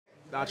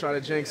Not trying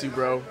to jinx you,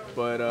 bro,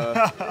 but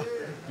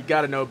you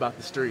got to know about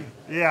the street.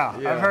 Yeah,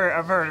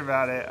 I've heard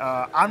about it.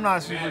 I'm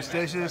not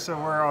superstitious, so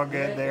we're all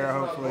good there,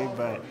 hopefully.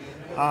 But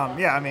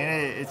yeah, I mean,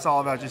 it's all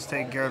about just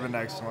taking care of the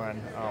next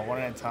one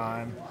at a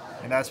time,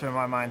 and that's been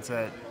my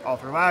mindset all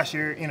through last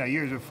year.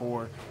 Years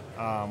before,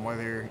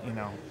 whether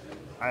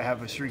I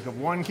have a streak of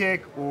one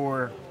kick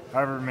or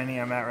however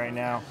many I'm at right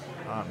now.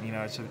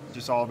 It's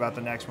just all about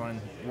the next one,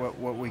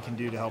 what we can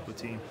do to help the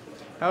team.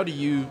 How do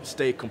you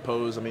stay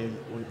composed? I mean,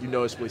 you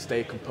noticeably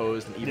stay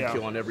composed and even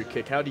kill on every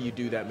kick. How do you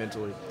do that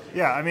mentally?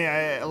 Yeah, I mean,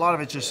 a lot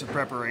of it's just the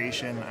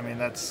preparation. I mean,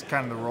 that's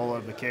kind of the role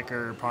of the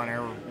kicker,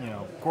 punter,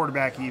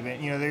 quarterback even.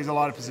 There's a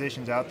lot of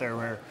positions out there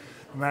where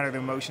no matter the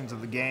emotions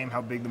of the game,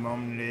 how big the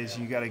moment it is,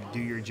 you got to do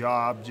your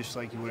job just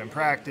like you would in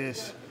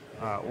practice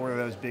or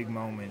those big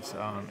moments.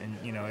 And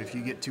if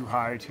you get too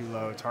high or too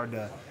low, it's hard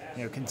to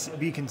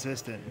be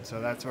consistent. So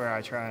that's where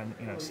I try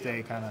and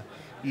stay kind of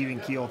even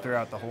keel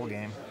throughout the whole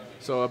game.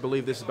 So I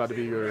believe this is about to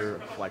be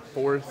your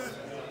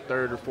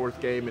third or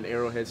fourth game in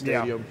Arrowhead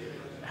Stadium.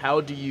 Yeah.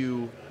 How do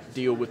you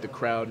deal with the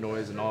crowd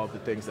noise and all of the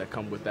things that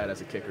come with that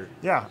as a kicker?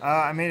 Yeah,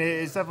 I mean,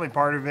 it's definitely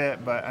part of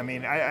it, but I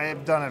mean,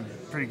 I've done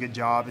a pretty good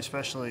job,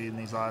 especially in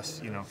these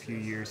last few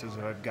years as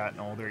I've gotten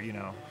older.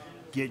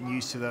 Getting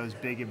used to those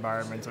big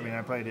environments. I mean,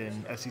 I played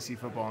in SEC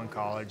football in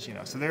college,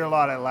 so there are a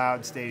lot of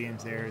loud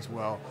stadiums there as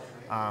well.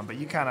 But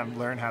you kind of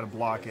learn how to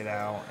block it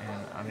out,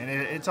 and I mean,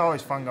 it's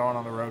always fun going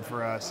on the road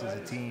for us as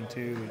a team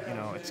too.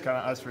 It's kind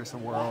of us versus the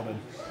world,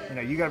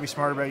 and you got to be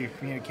smart about your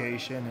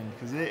communication, and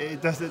because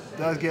it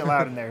does get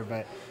loud in there.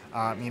 But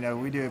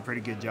we do a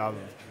pretty good job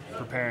of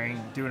preparing,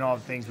 doing all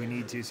the things we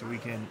need to, so we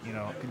can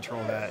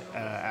control that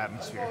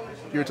atmosphere.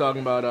 You were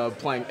talking about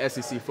playing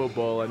SEC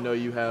football. I know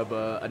you have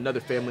another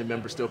family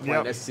member still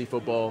playing SEC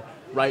football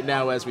right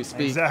now as we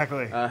speak.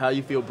 Exactly. How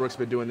you feel Brooke's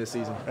been doing this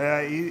season?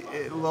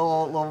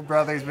 Little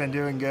brother's been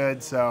doing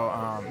good. So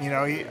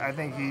I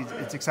think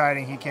it's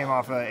exciting. He came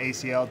off an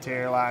ACL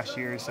tear last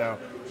year, so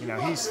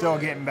he's still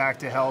getting back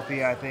to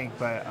healthy, I think.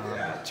 But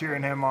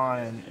cheering him on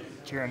and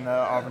cheering the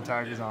Auburn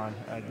Tigers on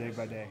day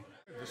by day.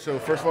 So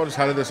first of all, just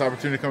how did this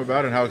opportunity come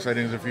about, and how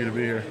exciting is it for you to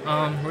be here?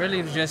 Really,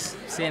 it was just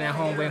sitting at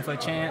home waiting for a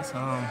chance.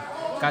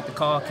 Got the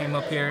call, came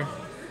up here,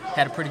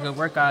 had a pretty good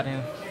workout,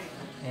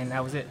 and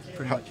that was it,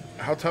 pretty much.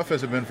 How tough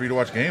has it been for you to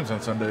watch games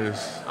on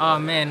Sundays? Oh,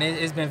 man,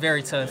 it's been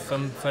very tough.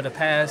 For the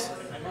past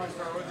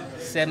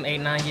 7, 8,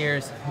 9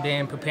 years,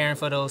 been preparing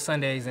for those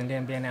Sundays and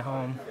then being at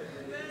home.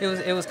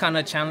 It was kind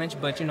of a challenge,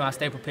 but, I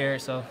stayed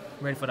prepared, so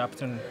ready for the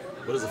opportunity.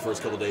 What has the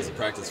first couple of days of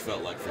practice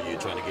felt like for you,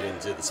 trying to get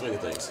into the swing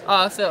of things?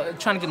 I felt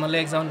trying to get my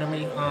legs under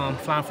me,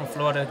 flying from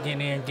Florida, getting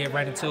in, get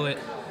right into it.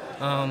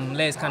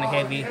 Legs kind of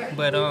heavy,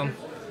 but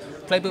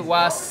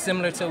playbook-wise,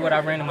 similar to what I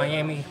ran in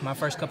Miami my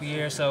first couple of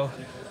years, so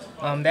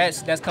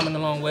that's coming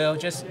along well.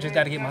 Just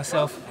got to get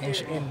myself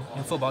in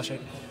football shape.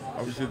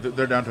 Obviously,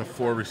 they're down to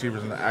 4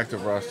 receivers in the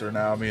active roster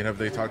now. I mean, have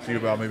they talked to you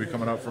about maybe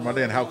coming up for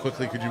Monday, and how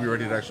quickly could you be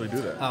ready to actually do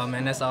that? Oh,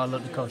 man, that's all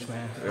up to coach,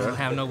 man. I don't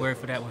have no word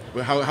for that one.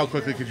 But how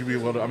quickly could you be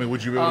able to,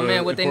 would you be able to? Oh,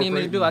 man, what they need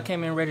me to do, I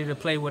came in ready to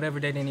play whatever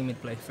they need me to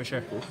play, for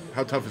sure. Cool.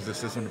 How tough is this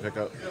system to pick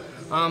up?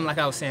 Like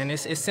I was saying,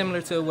 it's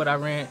similar to what I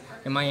ran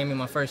in Miami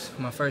my first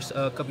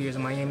couple years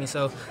in Miami,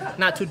 so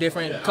not too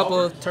different. A couple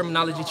of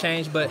terminology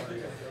change, but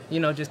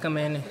just come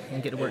in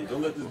and get to work. Hey,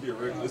 don't let this be a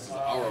regular. This is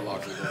our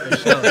locker room. For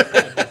sure,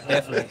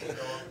 definitely.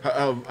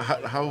 How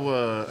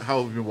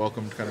have you been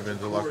welcomed kind of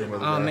into the locker room?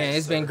 Oh, man,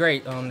 it's been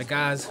great. The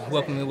guys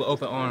welcome me with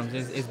open arms.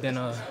 It's been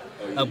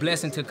a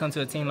blessing to come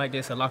to a team like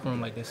this, a locker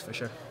room like this, for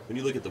sure. When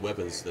you look at the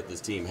weapons that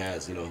this team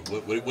has,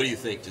 what do you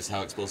think? Just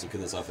how explosive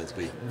can this offense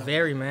be?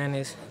 Very, man.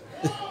 It's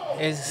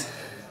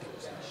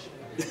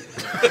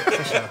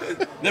for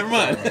sure. Never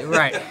mind.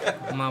 Right.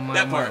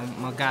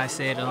 My guy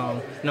said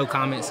no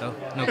comment, so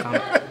no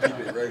comment. Keep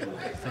it regular.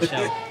 For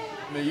sure.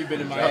 I mean, you've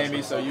been in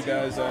Miami, so you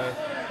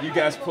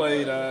guys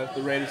played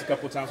the Raiders a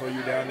couple of times while you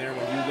were down there.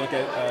 When you look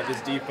at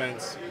this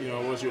defense,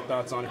 what was your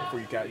thoughts on it before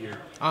you got here?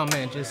 Oh,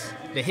 man, just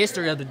the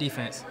history of the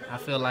defense. I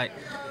feel like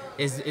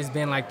it's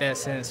been like that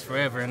since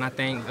forever, and I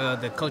think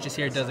the coaches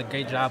here does a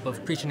great job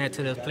of preaching that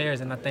to the players,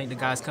 and I think the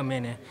guys come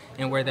in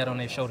and wear that on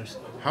their shoulders.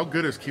 How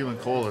good is Keelan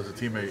Cole as a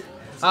teammate?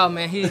 Oh,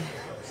 man,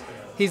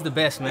 he's the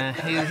best, man.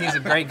 He's a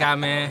great guy,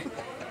 man.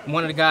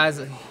 One of the guys,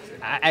 I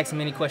ask him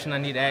any question I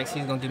need to ask,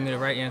 he's going to give me the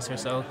right answer.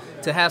 So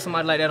to have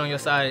somebody like that on your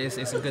side, it's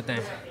a good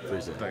thing.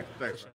 Appreciate it. Thanks.